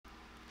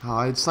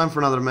Hi, it's time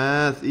for another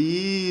math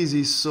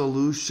easy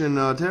solution.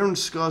 Today we're going to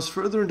discuss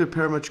further into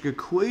parametric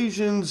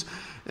equations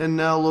and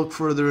now look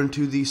further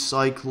into the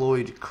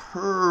cycloid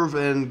curve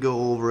and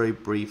go over a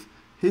brief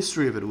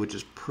history of it, which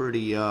is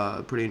pretty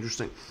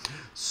interesting.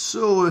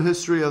 So, a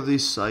history of the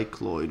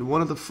cycloid.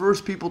 One of the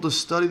first people to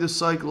study the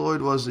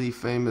cycloid was the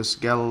famous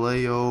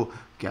Galileo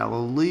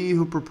Galilei,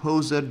 who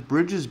proposed that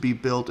bridges be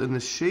built in the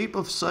shape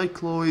of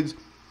cycloids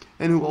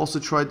and who also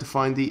tried to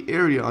find the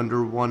area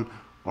under one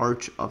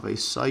arch of a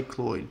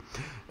cycloid.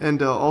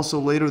 And also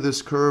later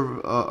this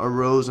curve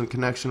arose in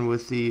connection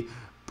with the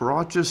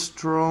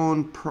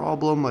Brachistochrone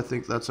problem. I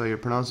think that's how you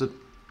pronounce it.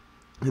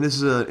 And this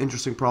is an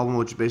interesting problem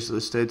which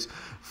basically states,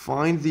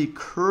 find the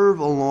curve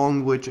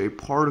along which a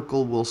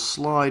particle will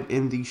slide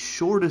in the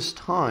shortest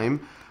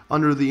time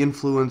under the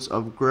influence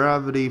of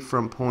gravity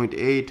from point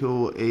A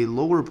to a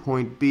lower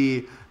point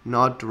B,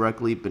 not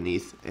directly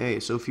beneath A.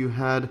 So if you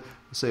had,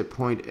 say,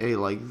 point A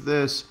like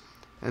this,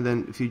 and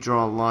then if you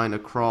draw a line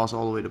across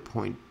all the way to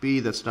point B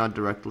that's not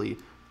directly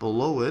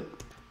below it.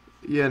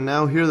 Yeah,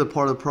 now here the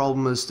part of the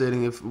problem is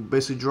stating, if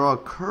basically draw a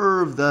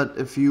curve that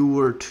if you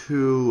were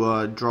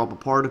to drop a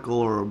particle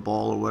or a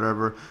ball or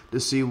whatever to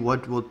see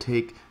what will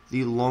take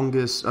the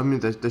longest,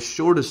 the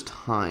shortest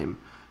time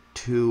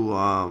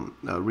to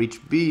reach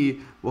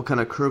B, what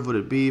kind of curve would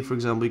it be? For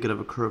example, you could have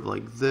a curve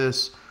like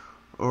this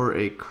or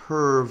a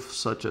curve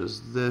such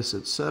as this,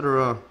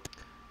 etc.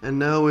 And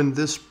now in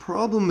this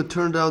problem, it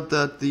turned out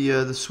that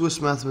the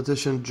Swiss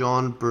mathematician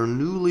John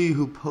Bernoulli,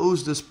 who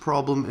posed this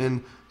problem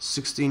in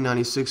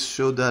 1696,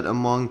 showed that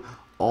among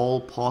all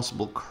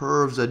possible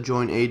curves that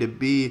join A to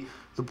B,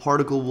 the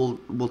particle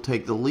will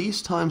take the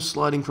least time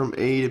sliding from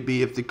A to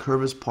B if the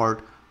curve is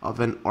part of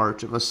an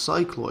arch of a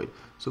cycloid.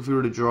 So if we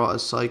were to draw a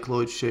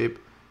cycloid shape,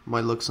 it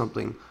might look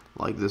something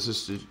like this.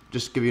 This is to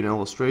just give you an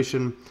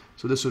illustration.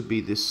 So this would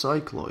be the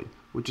cycloid,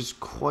 which is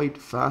quite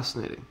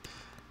fascinating.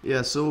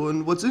 Yeah, so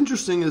and what's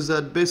interesting is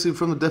that basically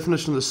from the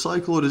definition of the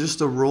cycloid is just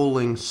a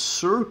rolling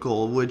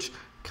circle, which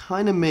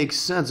kind of makes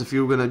sense. If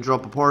you were going to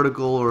drop a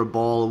particle or a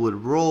ball, it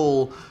would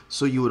roll,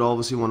 so you would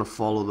obviously want to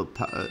follow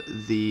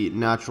the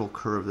natural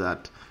curve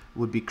that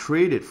would be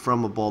created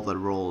from a ball that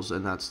rolls,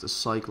 and that's the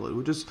cycloid,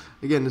 which is,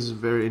 again, this is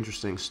very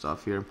interesting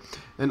stuff here.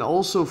 And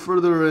also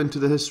further into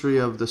the history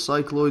of the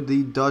cycloid,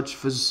 the Dutch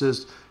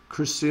physicist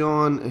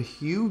Christian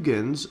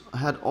Huygens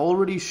had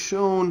already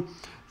shown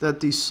that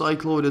the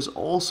cycloid is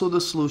also the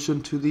solution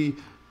to the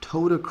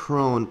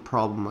Tautochrone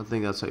problem. I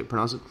think that's how you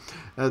pronounce it.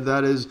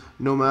 That is,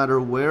 no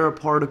matter where a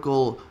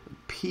particle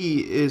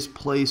P is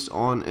placed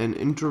on an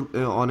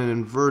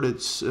inverted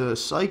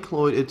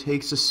cycloid, it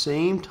takes the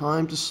same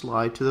time to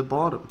slide to the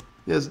bottom.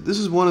 Yes, this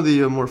is one of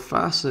the more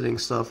fascinating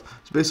stuff.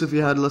 So basically, if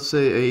you had, let's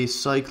say, a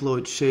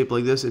cycloid shape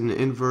like this in an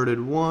inverted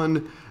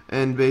one,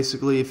 and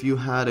basically if you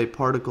had a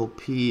particle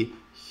P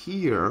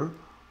here,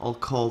 I'll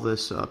call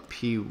this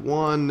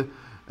P1,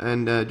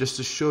 and just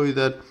to show you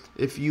that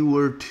if you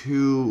were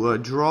to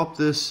drop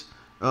this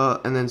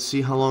and then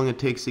see how long it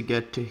takes to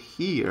get to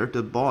here,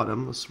 to the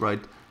bottom, let's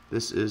write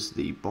this is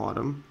the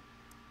bottom.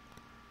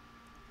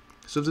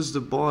 So if this is the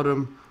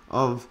bottom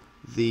of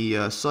the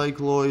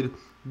cycloid,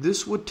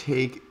 this would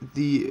take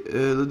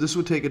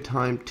a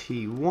time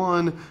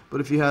t1. But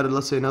if you had,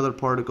 let's say, another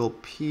particle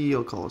P,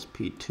 I'll call this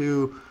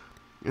P2,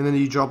 and then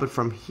you drop it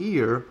from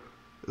here,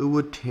 it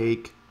would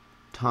take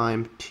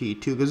time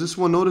t2, because this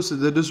one, notice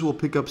that this will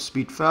pick up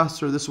speed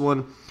faster. This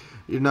one,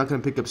 you're not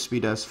going to pick up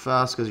speed as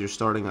fast because you're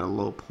starting at a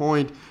low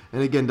point.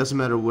 And again, doesn't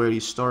matter where you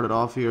started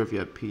off here. If you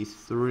have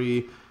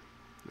P3,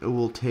 it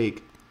will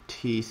take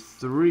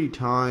t3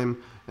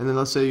 time. And then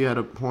let's say you had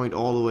a point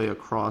all the way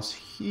across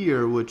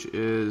here, which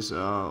is,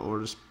 or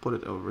just put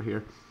it over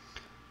here.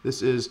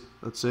 This is,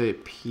 let's say,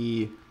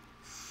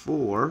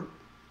 P4.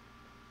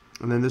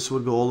 And then this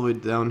would go all the way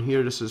down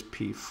here. This is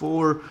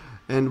P4.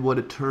 And what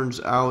it turns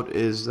out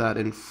is that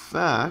in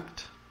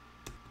fact,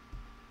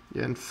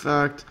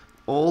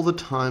 all the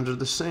times are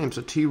the same.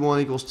 So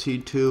T1 equals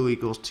T2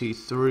 equals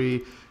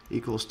T3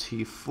 equals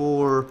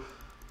T4,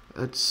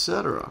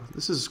 etc.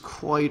 This is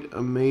quite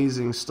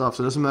amazing stuff.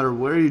 So it doesn't matter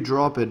where you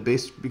drop it,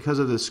 because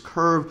of this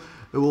curve,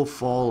 it will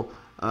fall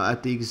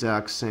at the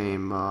exact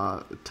same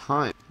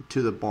time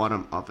to the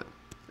bottom of it.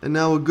 And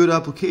now a good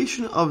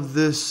application of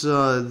this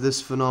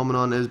this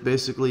phenomenon is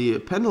basically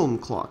pendulum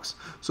clocks.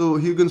 So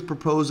Huygens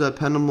proposed that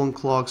pendulum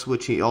clocks,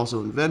 which he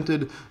also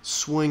invented,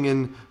 swing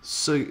in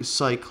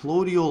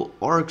cycloidal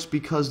arcs,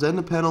 because then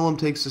the pendulum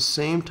takes the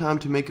same time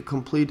to make a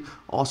complete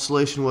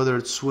oscillation, whether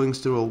it swings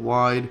through a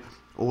wide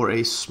or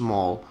a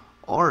small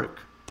arc.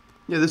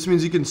 Yeah, this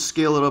means you can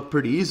scale it up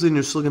pretty easily, and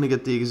you're still going to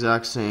get the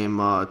exact same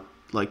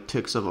like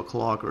ticks of a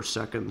clock or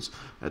seconds,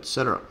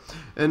 etc.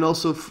 And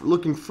also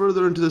looking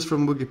further into this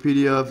from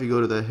Wikipedia, if you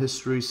go to the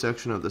history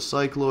section of the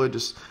cycloid,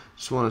 just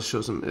want to show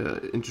some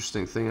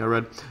interesting thing I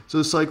read. So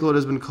the cycloid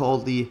has been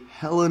called the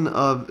Helen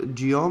of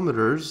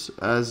Geometers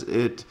as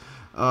it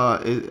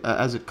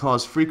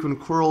caused frequent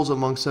quarrels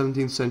among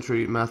 17th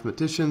century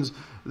mathematicians.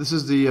 This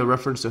is the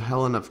reference to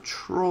Helen of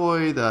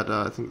Troy, that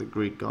I think the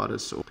Greek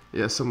goddess.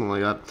 Yeah, something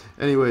like that.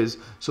 Anyways,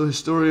 so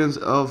historians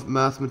of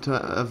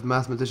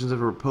mathematicians have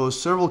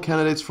proposed several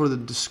candidates for the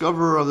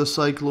discoverer of the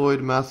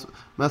cycloid.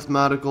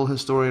 Mathematical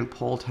historian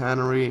Paul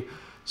Tannery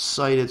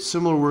cited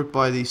similar work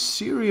by the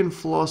Syrian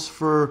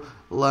philosopher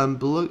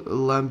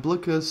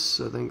Iamblichus,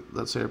 I think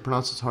that's how I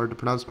pronounce it, it's hard to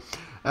pronounce,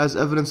 as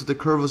evidence that the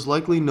curve was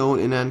likely known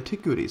in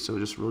antiquity, so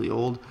just really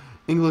old.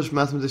 English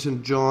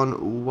mathematician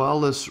John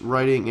Wallis,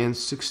 writing in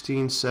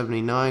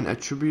 1679,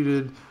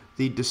 attributed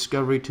the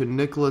discovery to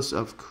Nicholas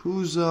of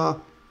Cusa,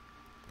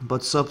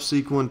 but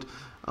subsequent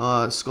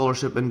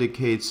scholarship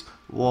indicates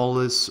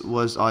Wallis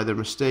was either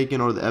mistaken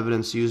or the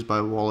evidence used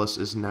by Wallis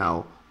is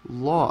now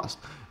lost.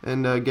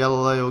 And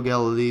Galileo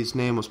Galilei's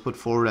name was put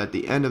forward at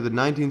the end of the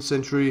 19th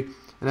century,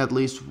 and at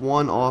least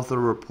one author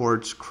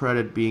reports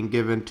credit being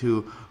given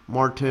to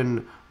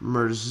Martin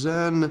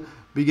Mersenne,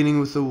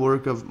 beginning with the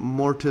work of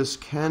Mortis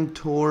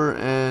Cantor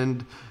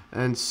and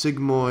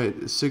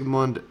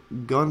Sigmund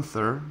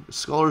Gunther.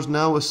 Scholars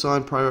now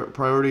assign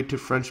priority to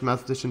French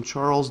mathematician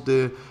Charles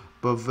de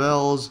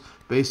Bovelles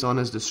based on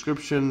his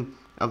description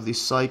of the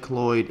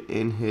cycloid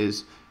in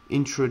his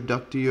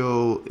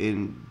Introductio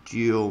in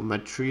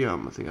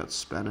Geometriam. I think that's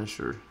Spanish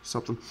or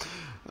something.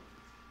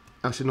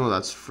 Actually, no,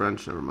 that's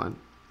French. Never mind.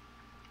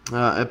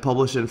 It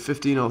published in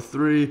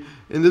 1503.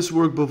 In this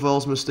work,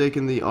 Bovelles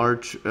mistaken the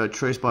arch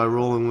traced by a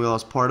rolling wheel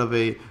as part of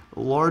a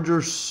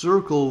larger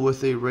circle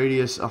with a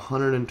radius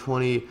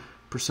 120%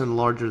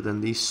 larger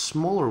than the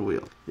smaller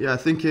wheel. Yeah, I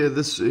think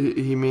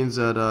he means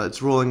that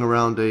it's rolling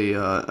around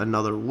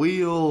another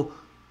wheel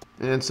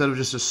instead of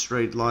just a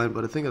straight line,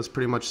 but I think that's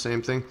pretty much the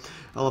same thing.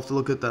 I'll have to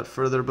look at that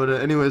further. But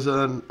anyways,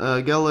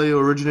 Galileo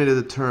originated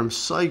the term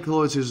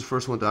cycloid. He was the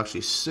first one to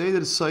actually say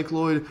that it's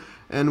cycloid,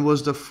 and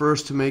was the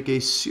first to make a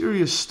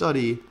serious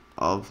study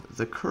of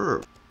the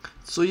curve.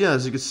 So yeah,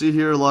 as you can see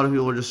here, a lot of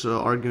people are just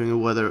arguing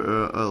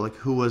whether like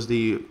who was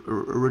the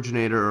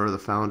originator or the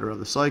founder of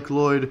the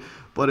cycloid.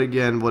 But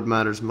again, what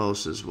matters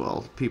most is,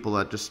 well, people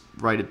that just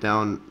write it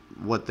down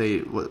what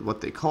they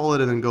call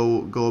it and then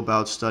go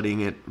about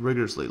studying it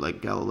rigorously,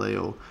 like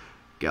Galileo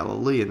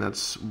Galilei, and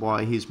that's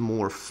why he's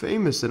more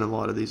famous than a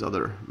lot of these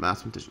other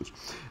mathematicians.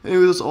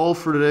 Anyway, that's all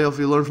for today. I hope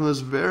you learned from this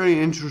very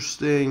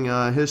interesting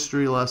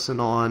history lesson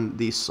on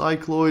the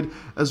cycloid,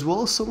 as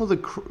well as some of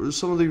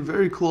the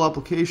very cool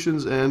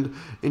applications and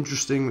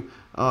interesting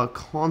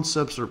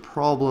concepts or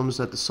problems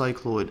that the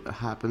cycloid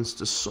happens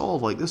to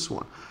solve, like this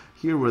one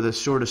here, where the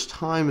shortest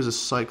time is a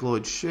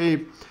cycloid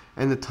shape,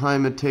 and the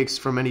time it takes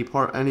from any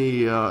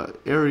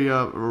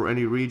area or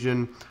any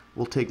region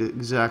will take the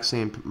exact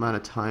same amount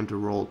of time to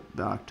roll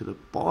back to the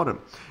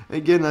bottom.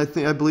 Again, I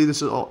believe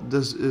this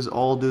is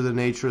all due to the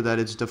nature that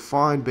it's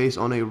defined based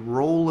on a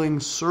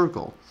rolling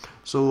circle.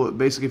 So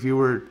basically, if you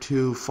were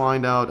to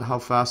find out how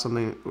fast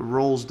something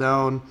rolls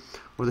down,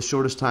 or the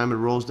shortest time it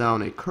rolls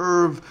down a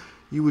curve,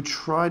 you would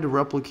try to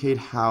replicate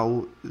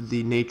how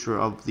the nature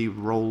of the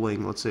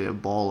rolling, let's say a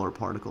ball or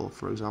particle,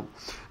 for example.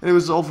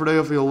 Anyways, that's all for today.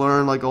 If you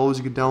learn, like always,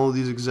 you can download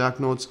these exact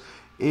notes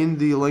in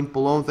the link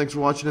below. Thanks for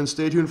watching, and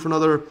stay tuned for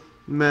another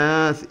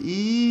Math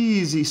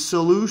Easy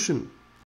solution.